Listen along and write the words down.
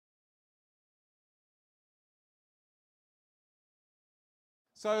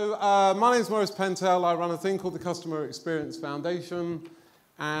So my name is Pentel. I run a thing called the Customer Experience Foundation,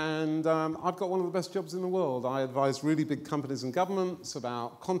 and I've got one of the best jobs in the world. I advise really big companies and governments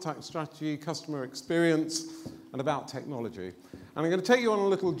about contact strategy, customer experience, and about technology. And I'm going to take you on a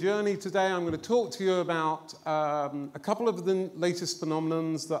little journey today. I'm going to talk to you about a couple of the latest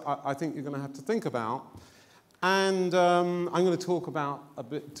phenomenons that I think you're going to have to think about. And I'm going to talk about a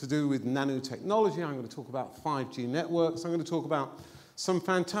bit to do with nanotechnology. I'm going to talk about 5G networks. I'm going to talk about some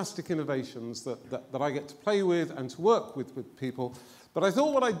fantastic innovations that I get to play with and to work with people. But I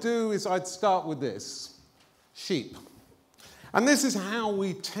thought what I'd do is I'd start with this, sheep. And this is how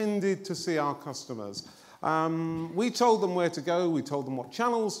we tended to see our customers. We told them where to go, we told them what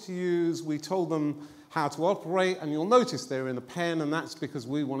channels to use, we told them how to operate, and you'll notice they're in a pen, and that's because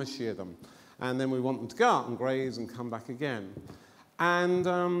we want to shear them. And then we want them to go out and graze and come back again. And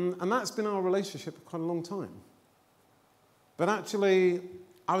that's been our relationship for quite a long time. But actually,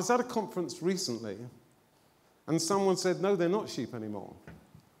 I was at a conference recently, and someone said, no, they're not sheep anymore.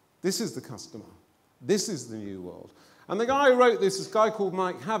 This is the customer. This is the new world. And the guy who wrote this is a guy called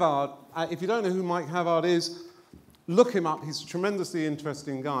Mike Havard. If you don't know who Mike Havard is, look him up. He's a tremendously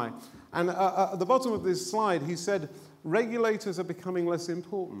interesting guy. And at the bottom of this slide, he said, regulators are becoming less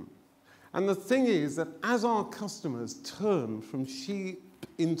important. And the thing is that as our customers turn from sheep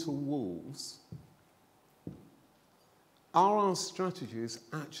into wolves, are our strategies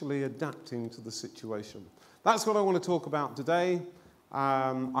actually adapting to the situation? That's what I want to talk about today.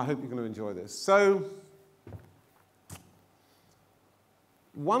 I hope you're going to enjoy this. So,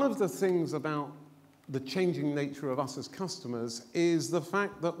 one of the things about the changing nature of us as customers is the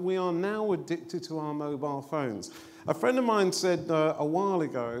fact that we are now addicted to our mobile phones. A friend of mine said a while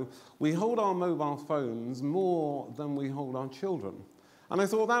ago, we hold our mobile phones more than we hold our children. And I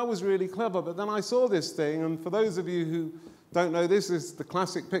thought that was really clever, but then I saw this thing, and for those of you who don't know, this is the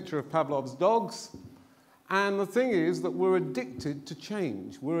classic picture of Pavlov's dogs. And the thing is that we're addicted to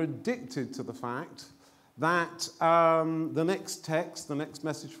change. We're addicted to the fact that the next text, the next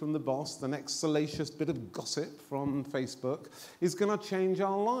message from the boss, the next salacious bit of gossip from Facebook is going to change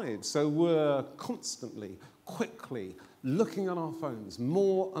our lives. So we're constantly, quickly looking at our phones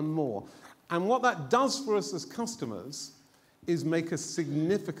more and more. And what that does for us as customers is make us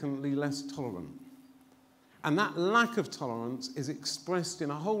significantly less tolerant. And that lack of tolerance is expressed in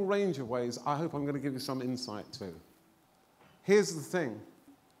a whole range of ways I hope I'm going to give you some insight to. Here's the thing.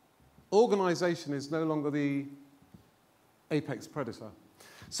 Organization is no longer the apex predator.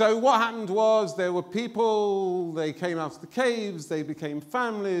 So what happened was there were people, they came out of the caves, they became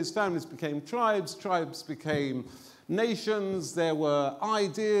families, families became tribes, tribes became nations, there were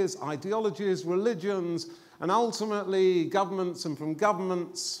ideas, ideologies, religions, and ultimately governments, and from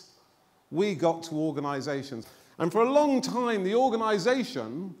governments, we got to organizations. And for a long time, the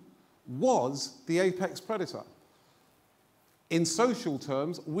organization was the apex predator. In social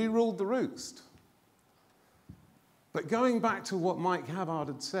terms, we ruled the roost. But going back to what Mike Havard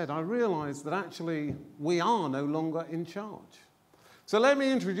had said, I realized that actually we are no longer in charge. So let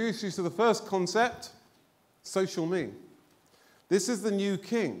me introduce you to the first concept, social me. This is the new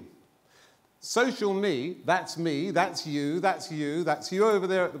king. Social me, that's you, that's you, that's you over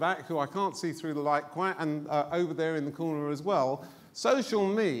there at the back, who I can't see through the light quite, and over there in the corner as well. Social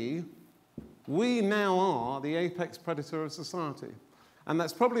me, we now are the apex predator of society. And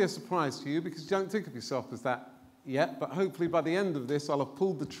that's probably a surprise to you because you don't think of yourself as that yet, but hopefully by the end of this I'll have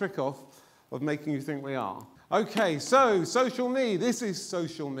pulled the trick off of making you think we are. Okay, so social me, this is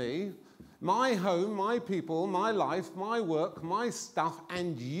social me. My home, my people, my life, my work, my stuff,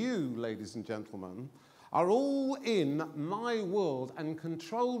 and you, ladies and gentlemen, are all in my world and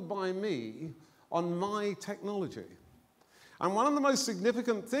controlled by me on my technology. And one of the most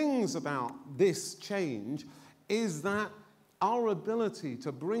significant things about this change is that our ability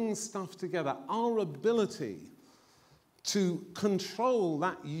to bring stuff together, our ability to control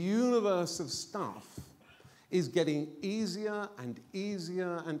that universe of stuff is getting easier and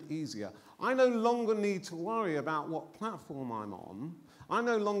easier and easier. I no longer need to worry about what platform I'm on. I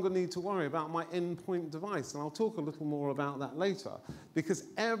no longer need to worry about my endpoint device, and I'll talk a little more about that later, because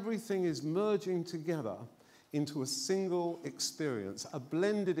everything is merging together into a single experience, a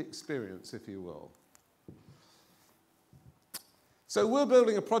blended experience, if you will. So we're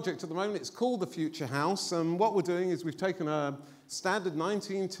building a project at the moment. It's called the Future House, and what we're doing is we've taken a standard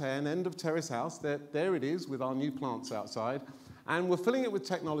 1910 end of terrace house. There it is with our new plants outside. And we're filling it with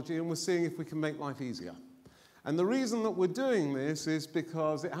technology, and we're seeing if we can make life easier. And the reason that we're doing this is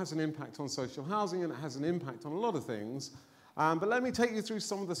because it has an impact on social housing, and it has an impact on a lot of things. But let me take you through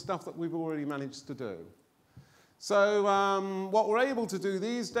some of the stuff that we've already managed to do. So what we're able to do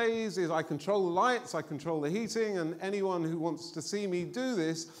these days is I control the lights, I control the heating, and anyone who wants to see me do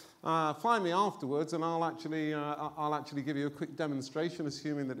this, find me afterwards, and I'll actually give you a quick demonstration,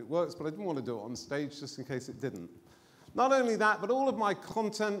 assuming that it works, but I didn't want to do it on stage just in case it didn't. Not only that, but all of my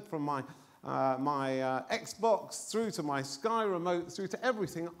content from my Xbox through to my Sky remote, through to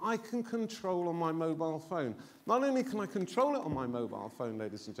everything, I can control on my mobile phone. Not only can I control it on my mobile phone,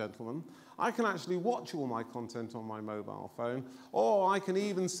 ladies and gentlemen, I can actually watch all my content on my mobile phone, or I can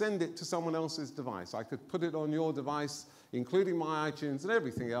even send it to someone else's device. I could put it on your device, including my iTunes and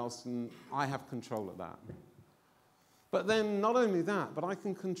everything else, and I have control of that. But then not only that, but I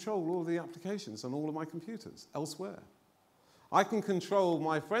can control all of the applications on all of my computers elsewhere. I can control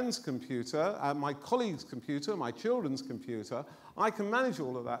my friend's computer, my colleague's computer, my children's computer. I can manage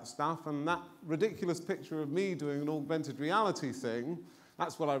all of that stuff, and that ridiculous picture of me doing an augmented reality thing,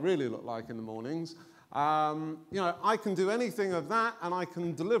 that's what I really look like in the mornings. I can do anything of that, and I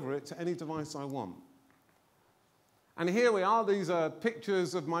can deliver it to any device I want. And here we are. These are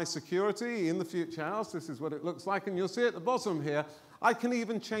pictures of my security in the future house. This is what it looks like, and you'll see at the bottom here, I can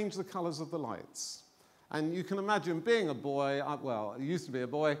even change the colors of the lights. And you can imagine being a boy, well, I used to be a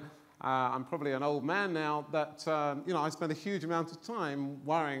boy, I'm probably an old man now, that I spend a huge amount of time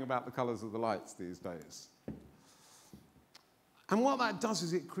worrying about the colors of the lights these days. And what that does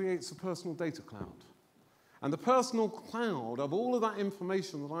is it creates a personal data cloud. And the personal cloud of all of that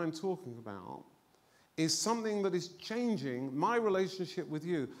information that I'm talking about is something that is changing my relationship with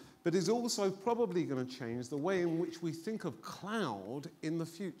you, but is also probably going to change the way in which we think of cloud in the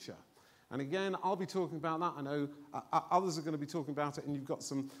future. And again, I'll be talking about that. I know others are going to be talking about it, and you've got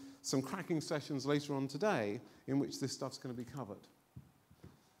some cracking sessions later on today in which this stuff's going to be covered.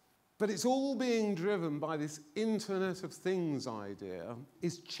 But it's all being driven by this Internet of Things idea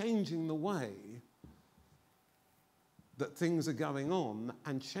is changing the way that things are going on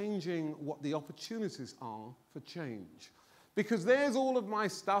and changing what the opportunities are for change. Because there's all of my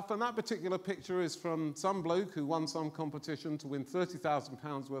stuff, and that particular picture is from some bloke who won some competition to win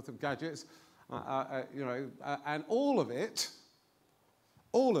 £30,000 worth of gadgets, and all of it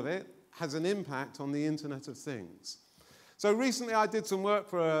has an impact on the Internet of Things. So recently I did some work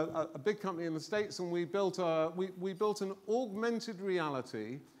for a big company in the States, and we built an augmented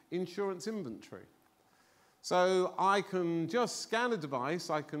reality insurance inventory. So I can just scan a device,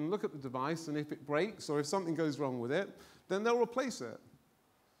 I can look at the device, and if it breaks or if something goes wrong with it, then they'll replace it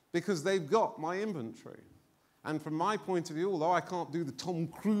because they've got my inventory. And from my point of view, although I can't do the Tom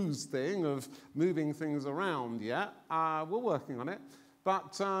Cruise thing of moving things around yet, we're working on it.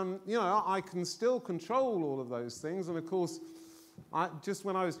 But, I can still control all of those things. And of course, just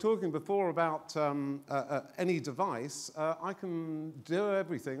when I was talking before about any device, I can do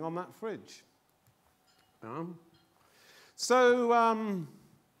everything on that fridge. So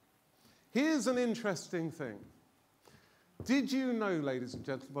here's an interesting thing. Did you know, ladies and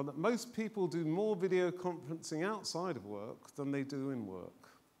gentlemen, that most people do more video conferencing outside of work than they do in work?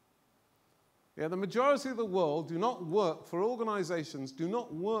 Yeah, the majority of the world do not work for organizations, do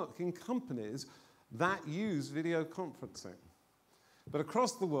not work in companies that use video conferencing. But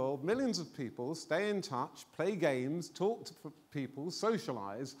across the world, millions of people stay in touch, play games, talk to people,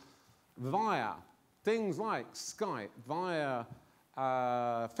 socialize via things like Skype, via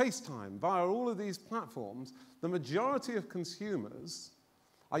FaceTime, via all of these platforms. The majority of consumers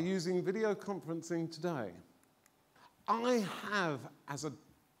are using video conferencing today. I have, as a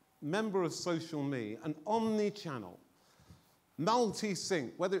member of Social Me, an omni-channel,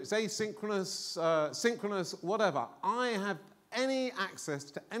 multi-sync, whether it's asynchronous, synchronous, whatever. I have any access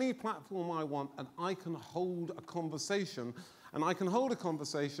to any platform I want, and I can hold a conversation. And I can hold a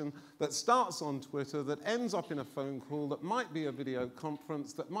conversation that starts on Twitter, that ends up in a phone call, that might be a video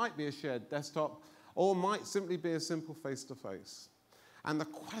conference, that might be a shared desktop, or might simply be a simple face-to-face. And the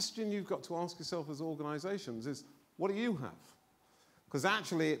question you've got to ask yourself as organizations is, what do you have? Because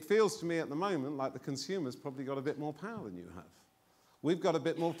actually, it feels to me at the moment like the consumer's probably got a bit more power than you have. We've got a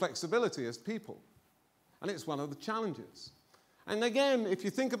bit more flexibility as people. And it's one of the challenges. And again, if you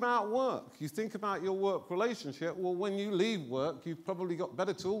think about work, you think about your work relationship, well, when you leave work, you've probably got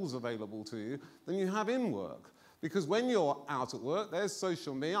better tools available to you than you have in work. Because when you're out at work, there's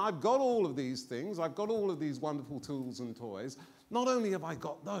Social Me. I've got all of these things. I've got all of these wonderful tools and toys. Not only have I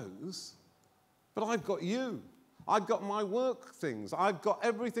got those, but I've got you. I've got my work things. I've got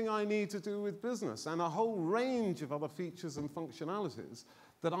everything I need to do with business and a whole range of other features and functionalities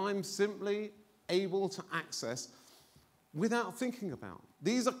that I'm simply able to access without thinking about.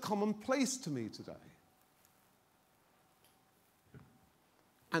 These are commonplace to me today.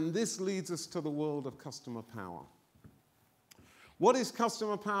 And this leads us to the world of customer power. What is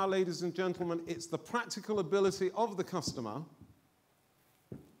customer power, ladies and gentlemen? It's the practical ability of the customer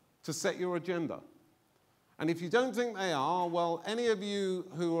to set your agenda. And if you don't think they are, well, any of you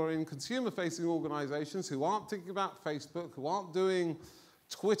who are in consumer-facing organizations who aren't thinking about Facebook, who aren't doing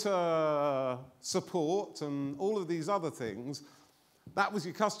Twitter support and all of these other things, that was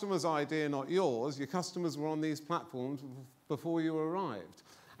your customer's idea, not yours. Your customers were on these platforms before you arrived.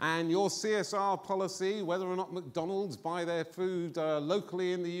 And your CSR policy, whether or not McDonald's buy their food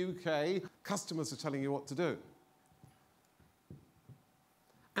locally in the UK, customers are telling you what to do.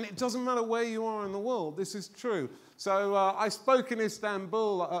 And it doesn't matter where you are in the world, this is true. So I spoke in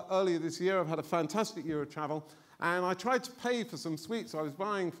Istanbul earlier this year. I've had a fantastic year of travel. And I tried to pay for some sweets I was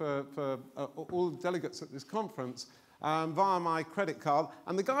buying for all the delegates at this conference via my credit card.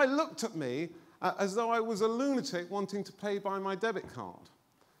 And the guy looked at me as though I was a lunatic wanting to pay by my debit card.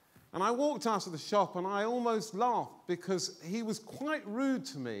 And I walked out of the shop and I almost laughed because he was quite rude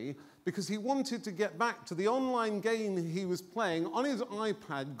to me because he wanted to get back to the online game he was playing on his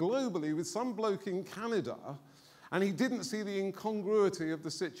iPad globally with some bloke in Canada, and he didn't see the incongruity of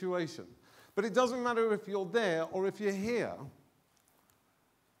the situation. But it doesn't matter if you're there or if you're here.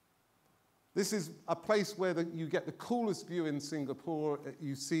 This is a place where you get the coolest view in Singapore.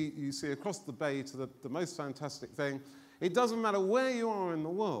 You see across the bay to the most fantastic thing. It doesn't matter where you are in the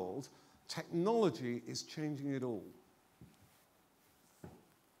world, technology is changing it all.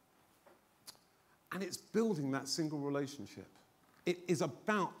 And it's building that single relationship. It is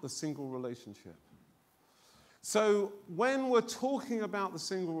about the single relationship. So when we're talking about the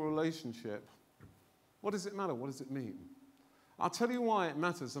single relationship, what does it matter? What does it mean? I'll tell you why it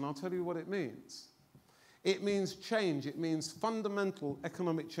matters, and I'll tell you what it means. It means change. It means fundamental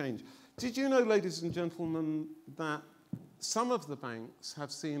economic change. Did you know, ladies and gentlemen, that some of the banks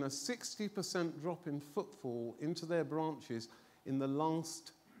have seen a 60% drop in footfall into their branches in the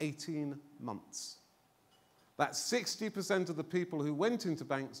last 18 months? That 60% of the people who went into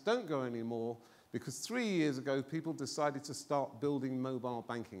banks don't go anymore because 3 years ago people decided to start building mobile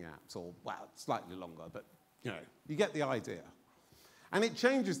banking apps, or, well, slightly longer, but you get the idea. And it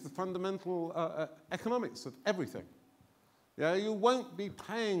changes the fundamental economics of everything. Yeah, you won't be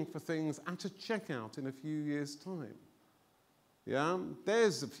paying for things at a checkout in a few years' time. Yeah,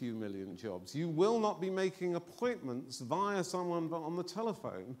 there's a few million jobs. You will not be making appointments via someone on the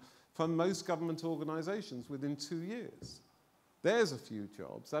telephone for most government organizations within 2 years. There's a few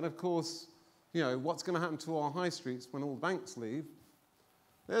jobs. And of course, what's going to happen to our high streets when all the banks leave?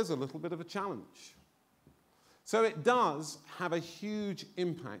 There's a little bit of a challenge. So it does have a huge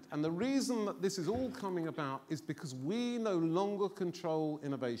impact. And the reason that this is all coming about is because we no longer control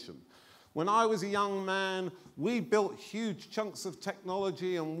innovation. When I was a young man, we built huge chunks of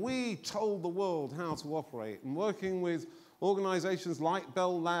technology and we told the world how to operate. And working with organizations like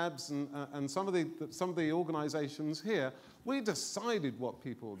Bell Labs and some of the organizations here, we decided what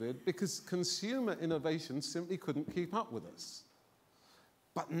people did because consumer innovation simply couldn't keep up with us.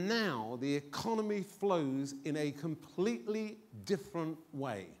 But now the economy flows in a completely different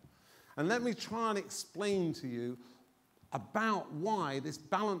way. And let me try and explain to you about why this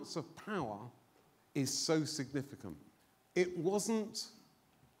balance of power is so significant. It wasn't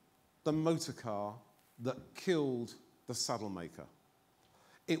the motor car that killed the saddle maker.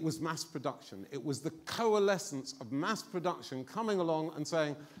 It was mass production. It was the coalescence of mass production coming along and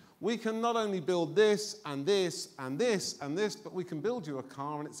saying, we can not only build this and this and this and this, but we can build you a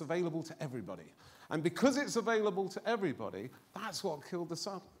car and it's available to everybody. And because it's available to everybody, that's what killed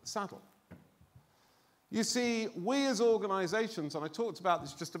the saddle. You see, we as organizations, and I talked about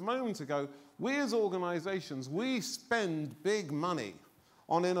this just a moment ago, we as organizations, we spend big money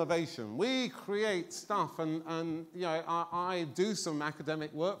on innovation. We create stuff, and I do some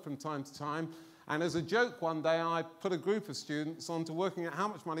academic work from time to time, and as a joke one day, I put a group of students onto working out how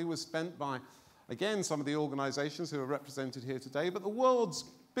much money was spent by, again, some of the organizations who are represented here today, but the world's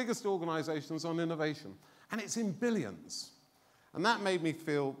biggest organizations on innovation, and it's in billions. And that made me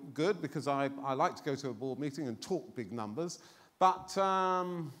feel good because I like to go to a board meeting and talk big numbers. But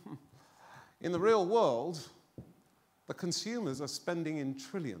in the real world, the consumers are spending in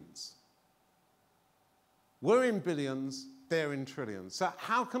trillions. We're in billions, they're in trillions. So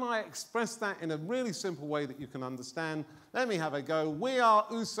how can I express that in a really simple way that you can understand? Let me have a go. We are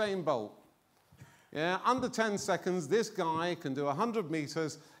Usain Bolt. Yeah, under 10 seconds, this guy can do 100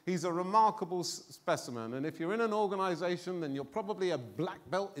 meters. He's a remarkable specimen. And if you're in an organization, then you're probably a black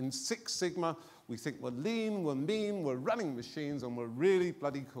belt in 6 Sigma. We think we're lean, we're mean, we're running machines, and we're really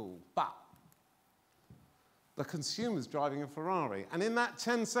bloody cool. But The consumer's driving a Ferrari. And in that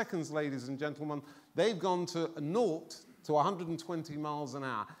 10 seconds, ladies and gentlemen, they've gone to 0 to 120 miles an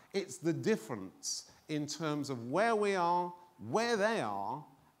hour. It's the difference in terms of where we are, where they are,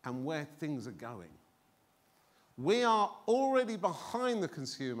 and where things are going. We are already behind the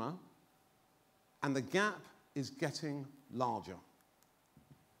consumer, and the gap is getting larger.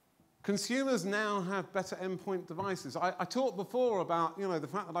 Consumers now have better endpoint devices. I talked before about, the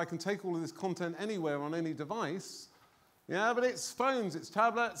fact that I can take all of this content anywhere on any device. Yeah, but it's phones, it's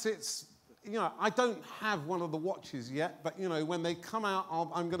tablets, it's, I don't have one of the watches yet, but, when they come out,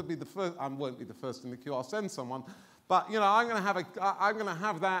 I'm going to be the first. I won't be the first in the queue. I'll send someone. But, I'm going to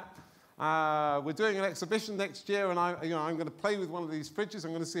have that. We're doing an exhibition next year, and I'm going to play with one of these fridges.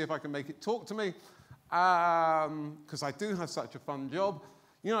 I'm going to see if I can make it talk to me, because I do have such a fun job.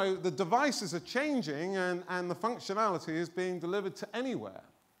 The devices are changing, and the functionality is being delivered to anywhere.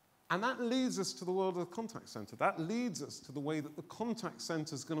 And that leads us to the world of the contact center. That leads us to the way that the contact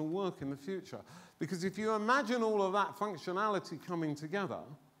center is going to work in the future. Because if you imagine all of that functionality coming together,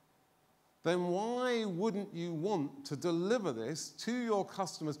 then why wouldn't you want to deliver this to your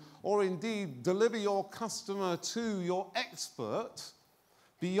customers, or indeed deliver your customer to your expert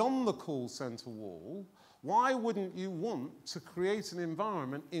beyond the call center wall? Why wouldn't you want to create an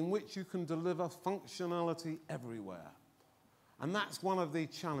environment in which you can deliver functionality everywhere? And that's one of the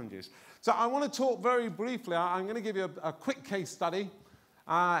challenges. So I want to talk very briefly. I'm going to give you a quick case study.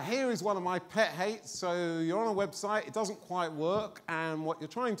 Here is one of my pet hates. So you're on a website, it doesn't quite work, and what you're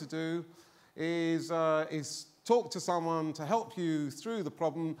trying to do is talk to someone to help you through the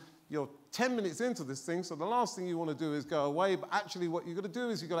problem. You're 10 minutes into this thing, so the last thing you want to do is go away, but actually what you've got to do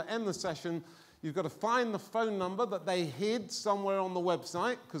is you've got to end the session. You've got to find the phone number that they hid somewhere on the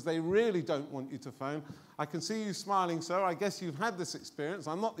website, because they really don't want you to phone. I can see you smiling, sir. I guess you've had this experience.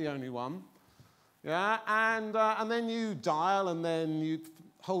 I'm not the only one. Yeah, and then you dial, and then you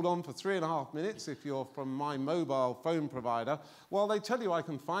hold on for 3.5 minutes if you're from my mobile phone provider. Well, they tell you I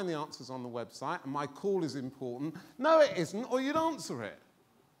can find the answers on the website, and my call is important. No, it isn't, or you'd answer it.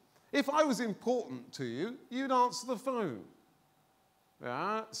 If I was important to you, you'd answer the phone.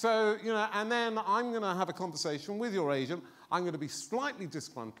 Yeah, so, and then I'm going to have a conversation with your agent. I'm going to be slightly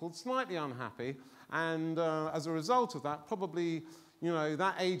disgruntled, slightly unhappy, and as a result of that, probably,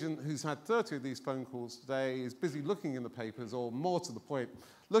 that agent who's had 30 of these phone calls today is busy looking in the papers, or more to the point,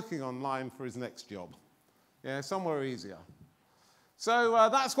 looking online for his next job. Yeah, somewhere easier. So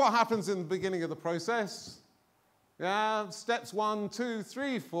that's what happens in the beginning of the process. Yeah, steps 1, 2,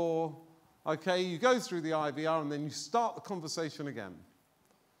 3, 4. Okay, you go through the IVR, and then you start the conversation again.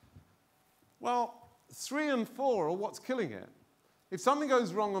 Well, 3 and 4 are what's killing it. If something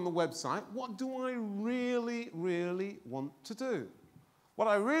goes wrong on the website, what do I really, really want to do? What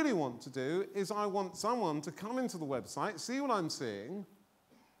I really want to do is I want someone to come into the website, see what I'm seeing,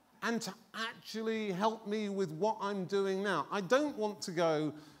 and to actually help me with what I'm doing now. I don't want to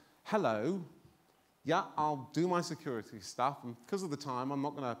go, hello, yeah, I'll do my security stuff, and because of the time, I'm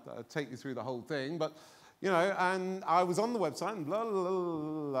not going to take you through the whole thing, but and I was on the website, and blah, blah,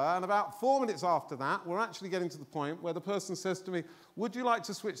 blah, blah, and about 4 minutes after that, we're actually getting to the point where the person says to me, would you like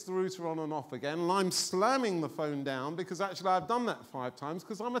to switch the router on and off again? And I'm slamming the phone down, because actually I've done that 5 times,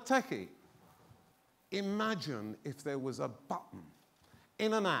 because I'm a techie. Imagine if there was a button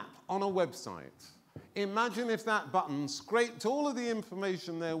in an app on a website. Imagine if that button scraped all of the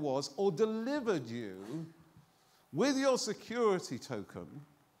information there was, or delivered you with your security token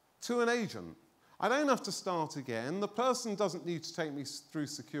to an agent. I don't have to start again. The person doesn't need to take me through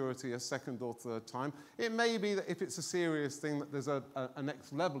security a second or third time. It may be that if it's a serious thing that there's a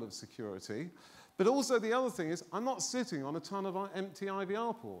next level of security. But also the other thing is I'm not sitting on a ton of empty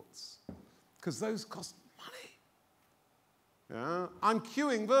IVR ports, because those cost money. Yeah? I'm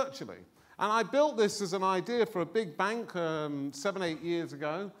queuing virtually. And I built this as an idea for a big bank 7, 8 years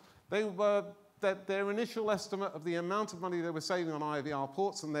ago. Their initial estimate of the amount of money they were saving on IVR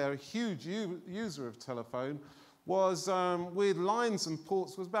ports, and they're a huge user of telephone, was, with lines and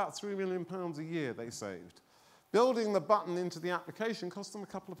ports, was about £3 million a year they saved. Building the button into the application cost them a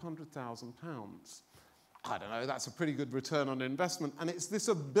couple of £100,000. I don't know, that's a pretty good return on investment. And it's this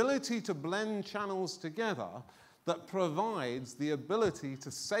ability to blend channels together that provides the ability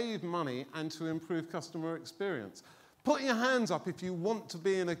to save money and to improve customer experience. Put your hands up if you want to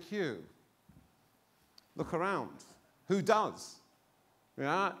be in a queue. Look around. Who does?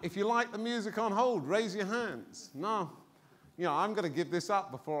 Yeah? If you like the music on hold, raise your hands. No. I'm going to give this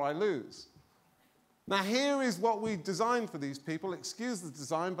up before I lose. Now, here is what we designed for these people. Excuse the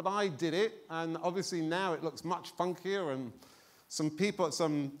design, but I did it. And obviously now it looks much funkier and Some people,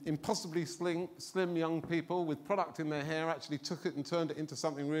 some impossibly slim young people with product in their hair actually took it and turned it into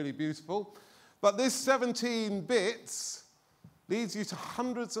something really beautiful. But this 17 bits leads you to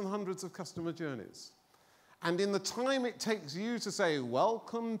hundreds and hundreds of customer journeys. And in the time it takes you to say,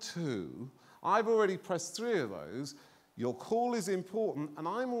 welcome to, I've already pressed 3 of those, your call is important, and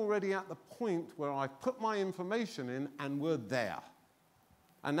I'm already at the point where I put my information in and we're there.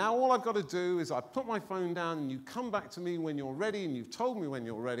 And now all I've got to do is I put my phone down and you come back to me when you're ready and you've told me when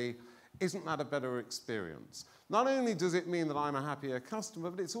you're ready. Isn't that a better experience? Not only does it mean that I'm a happier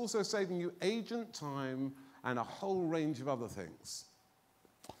customer, but it's also saving you agent time and a whole range of other things.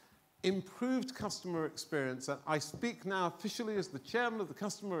 Improved customer experience, and I speak now officially as the chairman of the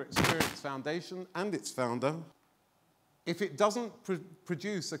Customer Experience Foundation and its founder. If it doesn't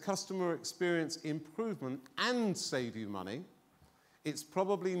produce a customer experience improvement and save you money, it's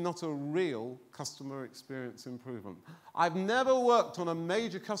probably not a real customer experience improvement. I've never worked on a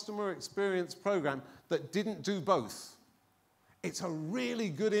major customer experience program that didn't do both. It's a really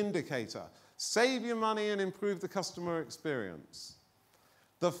good indicator. Save your money and improve the customer experience.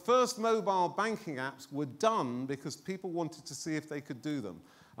 The first mobile banking apps were done because people wanted to see if they could do them.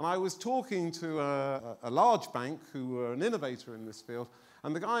 And I was talking to a large bank who were an innovator in this field,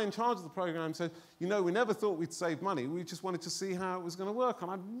 and the guy in charge of the program said, you know, we never thought we'd save money, we just wanted to see how it was going to work.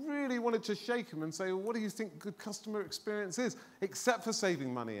 And I really wanted to shake him and say, well, what do you think good customer experience is, except for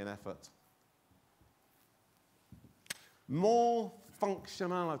saving money and effort? More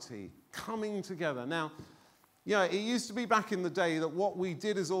functionality coming together. Now, yeah, it used to be back in the day that what we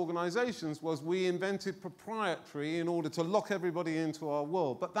did as organizations was we invented proprietary in order to lock everybody into our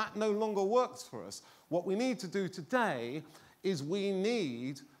world. But that no longer works for us. What we need to do today is we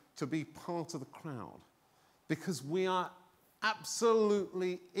need to be part of the crowd, because we are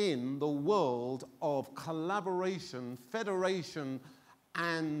absolutely in the world of collaboration, federation,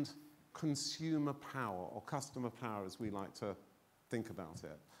 and consumer power, or customer power as we like to think about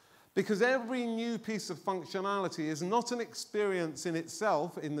it. Because every new piece of functionality is not an experience in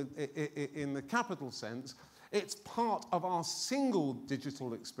itself in the capital sense. It's part of our single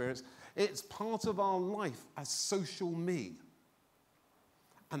digital experience. It's part of our life as social me.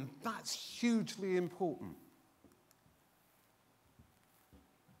 And that's hugely important.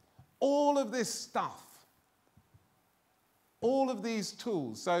 All of this stuff, all of these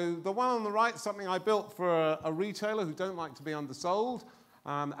tools. So the one on the right, something I built for a retailer who don't like to be undersold.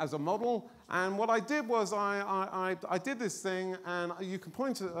 As a model, and what I did was I did this thing, and you can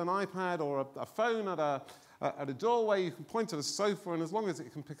point at an iPad or a phone at a doorway, you can point at a sofa, and as long as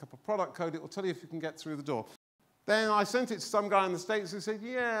it can pick up a product code, it will tell you if you can get through the door. Then I sent it to some guy in the States who said,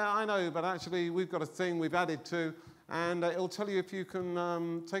 yeah, I know, but actually we've got a thing we've added to, and it'll tell you if you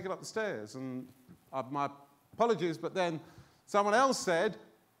can take it up the stairs. And my apologies, but then someone else said,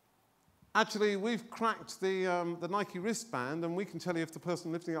 actually, we've cracked the Nike wristband, and we can tell you if the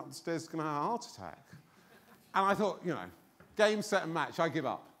person lifting up the stairs is going to have a heart attack. And I thought, you know, game, set, and match, I give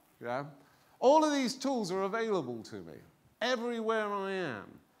up. Yeah? All of these tools are available to me everywhere I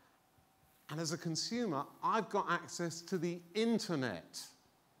am. And as a consumer, I've got access to the internet.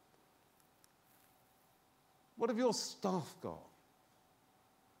 What have your staff got?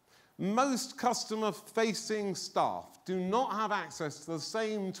 Most customer-facing staff do not have access to the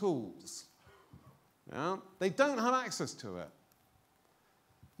same tools. Yeah? They don't have access to it.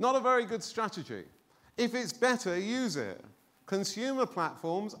 Not a very good strategy. If it's better, use it. Consumer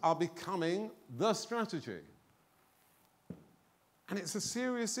platforms are becoming the strategy. And it's a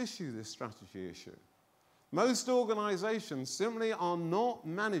serious issue, this strategy issue. Most organizations simply are not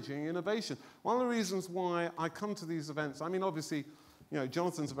managing innovation. One of the reasons why I come to these events, I mean, obviously, you know,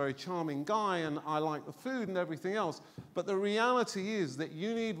 Jonathan's a very charming guy, and I like the food and everything else. But the reality is that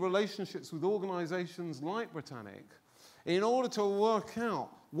you need relationships with organizations like Britannic in order to work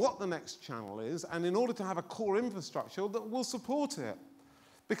out what the next channel is, and in order to have a core infrastructure that will support it.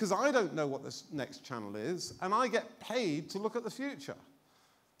 Because I don't know what this next channel is, and I get paid to look at the future.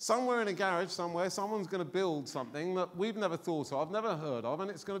 Somewhere in a garage somewhere, someone's going to build something that we've never thought of, never heard of, and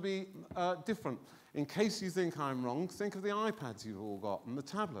it's going to be different. In case you think I'm wrong, think of the iPads you've all got and the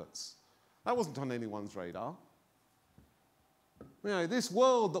tablets. That wasn't on anyone's radar. You know, this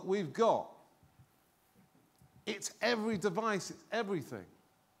world that we've got, it's every device, it's everything.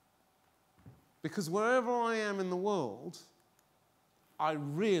 Because wherever I am in the world, I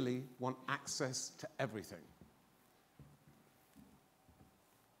really want access to everything.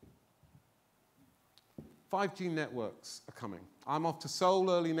 5G networks are coming. I'm off to Seoul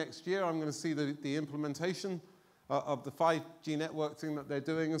early next year. I'm going to see the implementation of the 5G network thing that they're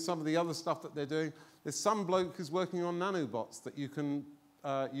doing and some of the other stuff that they're doing. There's some bloke who's working on nanobots that you can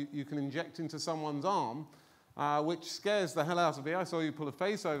inject into someone's arm, which scares the hell out of me. I saw you pull a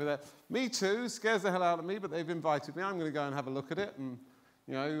face over there. Me too, scares the hell out of me, but they've invited me. I'm going to go and have a look at it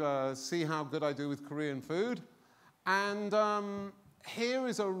and see how good I do with Korean food. And here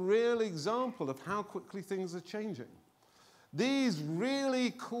is a real example of how quickly things are changing. These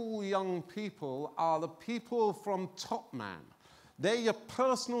really cool young people are the people from Top Man. They're your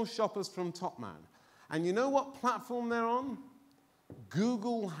personal shoppers from Top Man. And you know what platform they're on?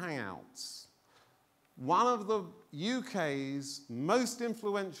 Google Hangouts. One of the UK's most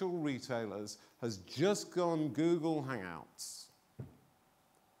influential retailers has just gone Google Hangouts.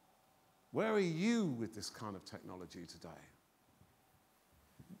 Where are you with this kind of technology today?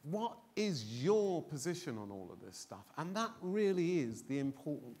 What is your position on all of this stuff? And that really is the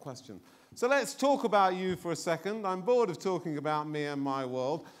important question. So let's talk about you for a second. I'm bored of talking about me and my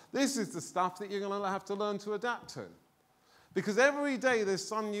world. This is the stuff that you're going to have to learn to adapt to. Because every day there's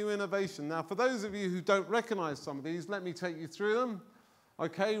some new innovation. Now, for those of you who don't recognize some of these, let me take you through them.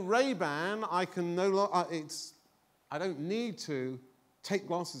 Okay, Ray-Ban, I don't need to take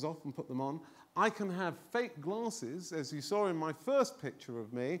glasses off and put them on. I can have fake glasses, as you saw in my first picture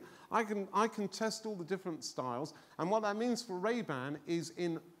of me. I can test all the different styles. And what that means for Ray-Ban is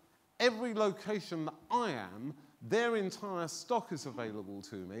in every location that I am, their entire stock is available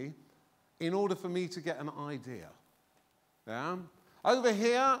to me in order for me to get an idea. Yeah? Over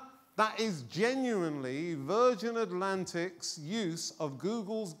here, that is genuinely Virgin Atlantic's use of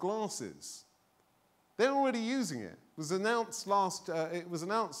Google's glasses. They're already using it. It was announced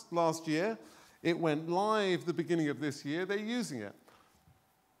last year. It went live the beginning of this year. They're using it.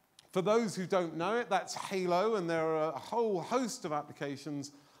 For those who don't know it, that's Halo, and there are a whole host of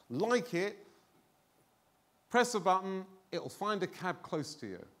applications like it. Press a button, it'll find a cab close to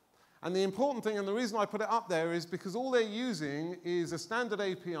you. And the important thing, and the reason I put it up there, is because all they're using is a standard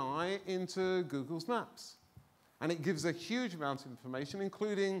API into Google's Maps. And it gives a huge amount of information,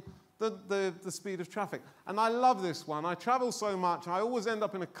 including the speed of traffic. And I love this one. I travel so much, I always end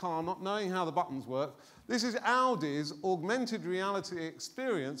up in a car not knowing how the buttons work. This is Audi's augmented reality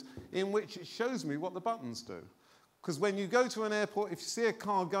experience in which it shows me what the buttons do. Because when you go to an airport, if you see a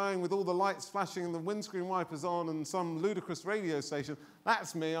car going with all the lights flashing and the windscreen wipers on and some ludicrous radio station,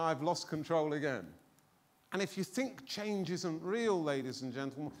 that's me, I've lost control again. And if you think change isn't real, ladies and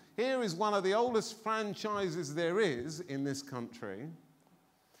gentlemen, here is one of the oldest franchises there is in this country.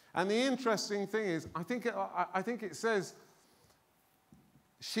 And the interesting thing is, I think it says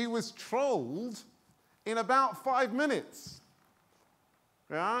she was trolled in about 5 minutes.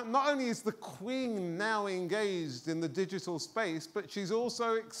 Yeah? Not only is the Queen now engaged in the digital space, but she's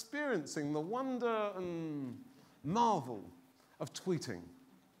also experiencing the wonder and marvel of tweeting.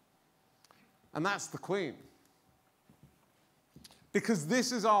 And that's the Queen. Because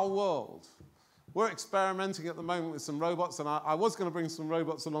this is our world. We're experimenting at the moment with some robots, and I was going to bring some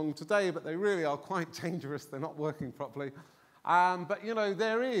robots along today, but they really are quite dangerous. They're not working properly. But, you know,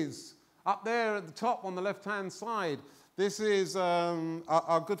 there is, up there at the top on the left-hand side, this is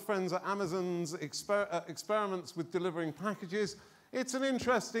our good friends at Amazon's experiments with delivering packages. It's an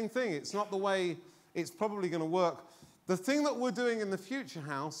interesting thing. It's not the way it's probably going to work. The thing that we're doing in the future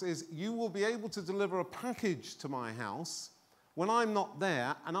house is you will be able to deliver a package to my house when I'm not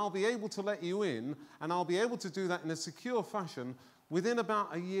there, and I'll be able to let you in, and I'll be able to do that in a secure fashion within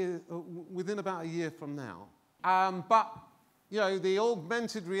about a year from now. But, you know, the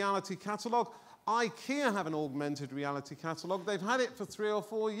augmented reality catalog, IKEA have an augmented reality catalog. They've had it for 3 or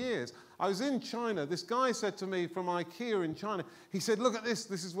 4 years. I was in China. This guy said to me from IKEA in China, he said, look at this,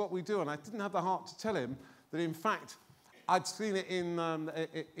 this is what we do. And I didn't have the heart to tell him that, in fact, I'd seen it in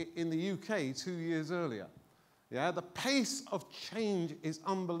the UK 2 years earlier. Yeah, the pace of change is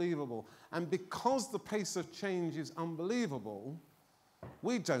unbelievable. And because the pace of change is unbelievable,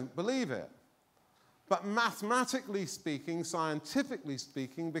 we don't believe it. But mathematically speaking, scientifically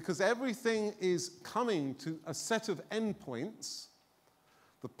speaking, because everything is coming to a set of endpoints,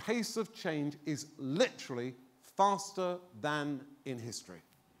 the pace of change is literally faster than in history.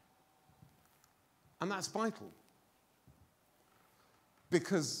 And that's vital.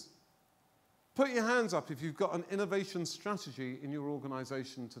 Because put your hands up if you've got an innovation strategy in your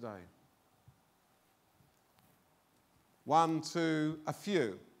organization today. 1, 2, a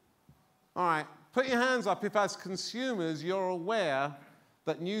few. All right, put your hands up if as consumers you're aware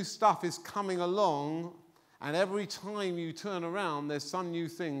that new stuff is coming along and every time you turn around there's some new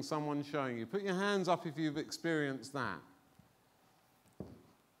thing someone's showing you. Put your hands up if you've experienced that.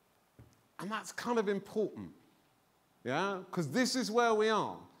 And that's kind of important. Yeah? Because this is where we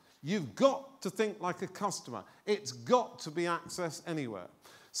are. You've got to think like a customer. It's got to be accessed anywhere.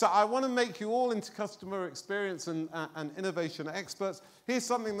 So I want to make you all into customer experience and innovation experts. Here's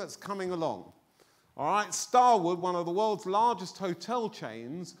something that's coming along. All right, Starwood, one of the world's largest hotel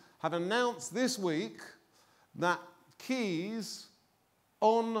chains, have announced this week that keys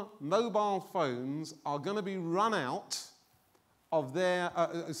on mobile phones are going to be run out of their,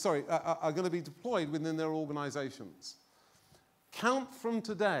 are going to be deployed within their organizations. Count from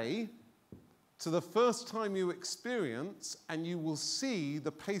today to the first time you experience, and you will see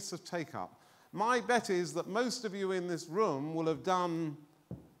the pace of take-up. My bet is that most of you in this room will have done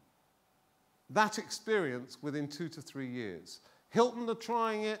that experience within 2 to 3 years. Hilton are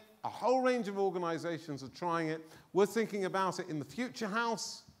trying it. A whole range of organizations are trying it. We're thinking about it in the Future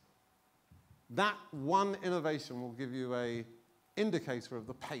House. That one innovation will give you an indicator of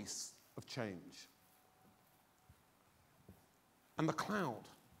the pace of change. And the cloud.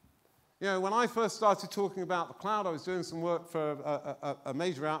 You know, when I first started talking about the cloud, I was doing some work for a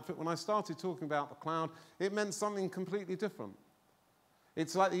major outfit. When I started talking about the cloud, it meant something completely different.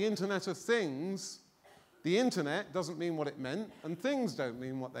 It's like the Internet of Things. The Internet doesn't mean what it meant, and things don't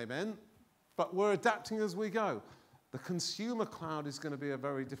mean what they meant, but we're adapting as we go. The consumer cloud is going to be a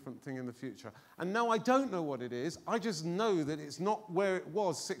very different thing in the future. And no, I don't know what it is. I just know that it's not where it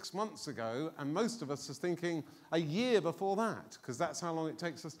was 6 months ago, and most of us are thinking a year before that, because that's how long it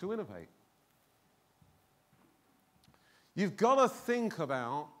takes us to innovate. You've got to think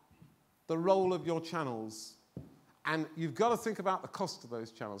about the role of your channels, and you've got to think about the cost of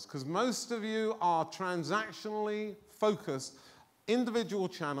those channels, because most of you are transactionally focused, individual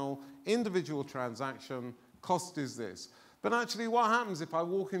channel, individual transaction. Cost is this. But actually, what happens if I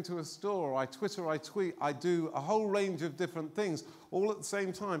walk into a store, or I Twitter, I tweet, I do a whole range of different things, all at the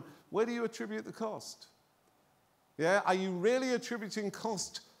same time? Where do you attribute the cost? Yeah? Are you really attributing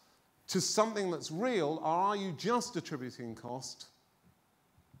cost to something that's real, or are you just attributing cost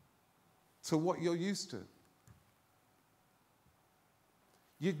to what you're used to?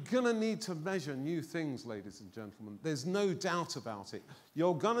 You're going to need to measure new things, ladies and gentlemen. There's no doubt about it.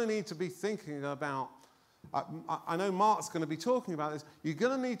 You're going to need to be thinking about, I know Mark's going to be talking about this, you're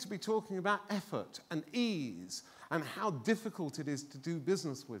going to need to be talking about effort and ease and how difficult it is to do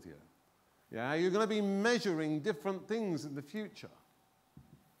business with you. Yeah, you're going to be measuring different things in the future.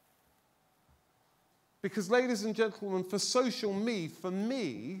 Because, ladies and gentlemen, for social me, for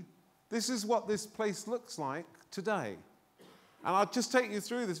me, this is what this place looks like today. And I'll just take you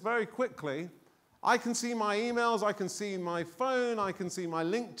through this very quickly. I can see my emails, I can see my phone, I can see my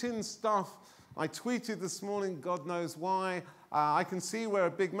LinkedIn stuff. I tweeted this morning, God knows why. I can see where a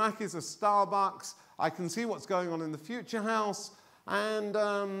Big Mac is, a Starbucks. I can see what's going on in the Future House. And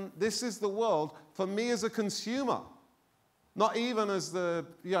this is the world for me as a consumer. Not even as the,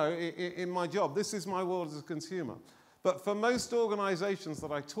 you know, in my job. This is my world as a consumer. But for most organizations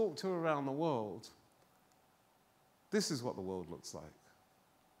that I talk to around the world, this is what the world looks like.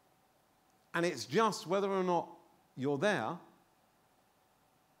 And it's just whether or not you're there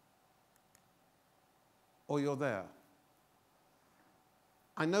or you're there.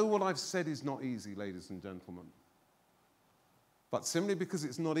 I know what I've said is not easy, ladies and gentlemen. But simply because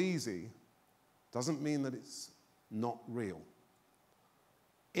it's not easy doesn't mean that it's not real.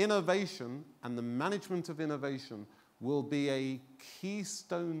 Innovation and the management of innovation will be a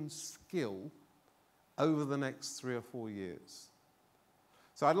keystone skill over the next 3 or 4 years.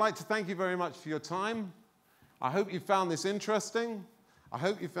 So I'd like to thank you very much for your time. I hope you found this interesting. I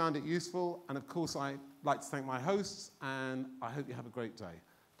hope you found it useful. And of course, I'd like to thank my hosts, and I hope you have a great day.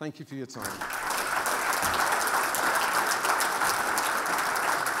 Thank you for your time.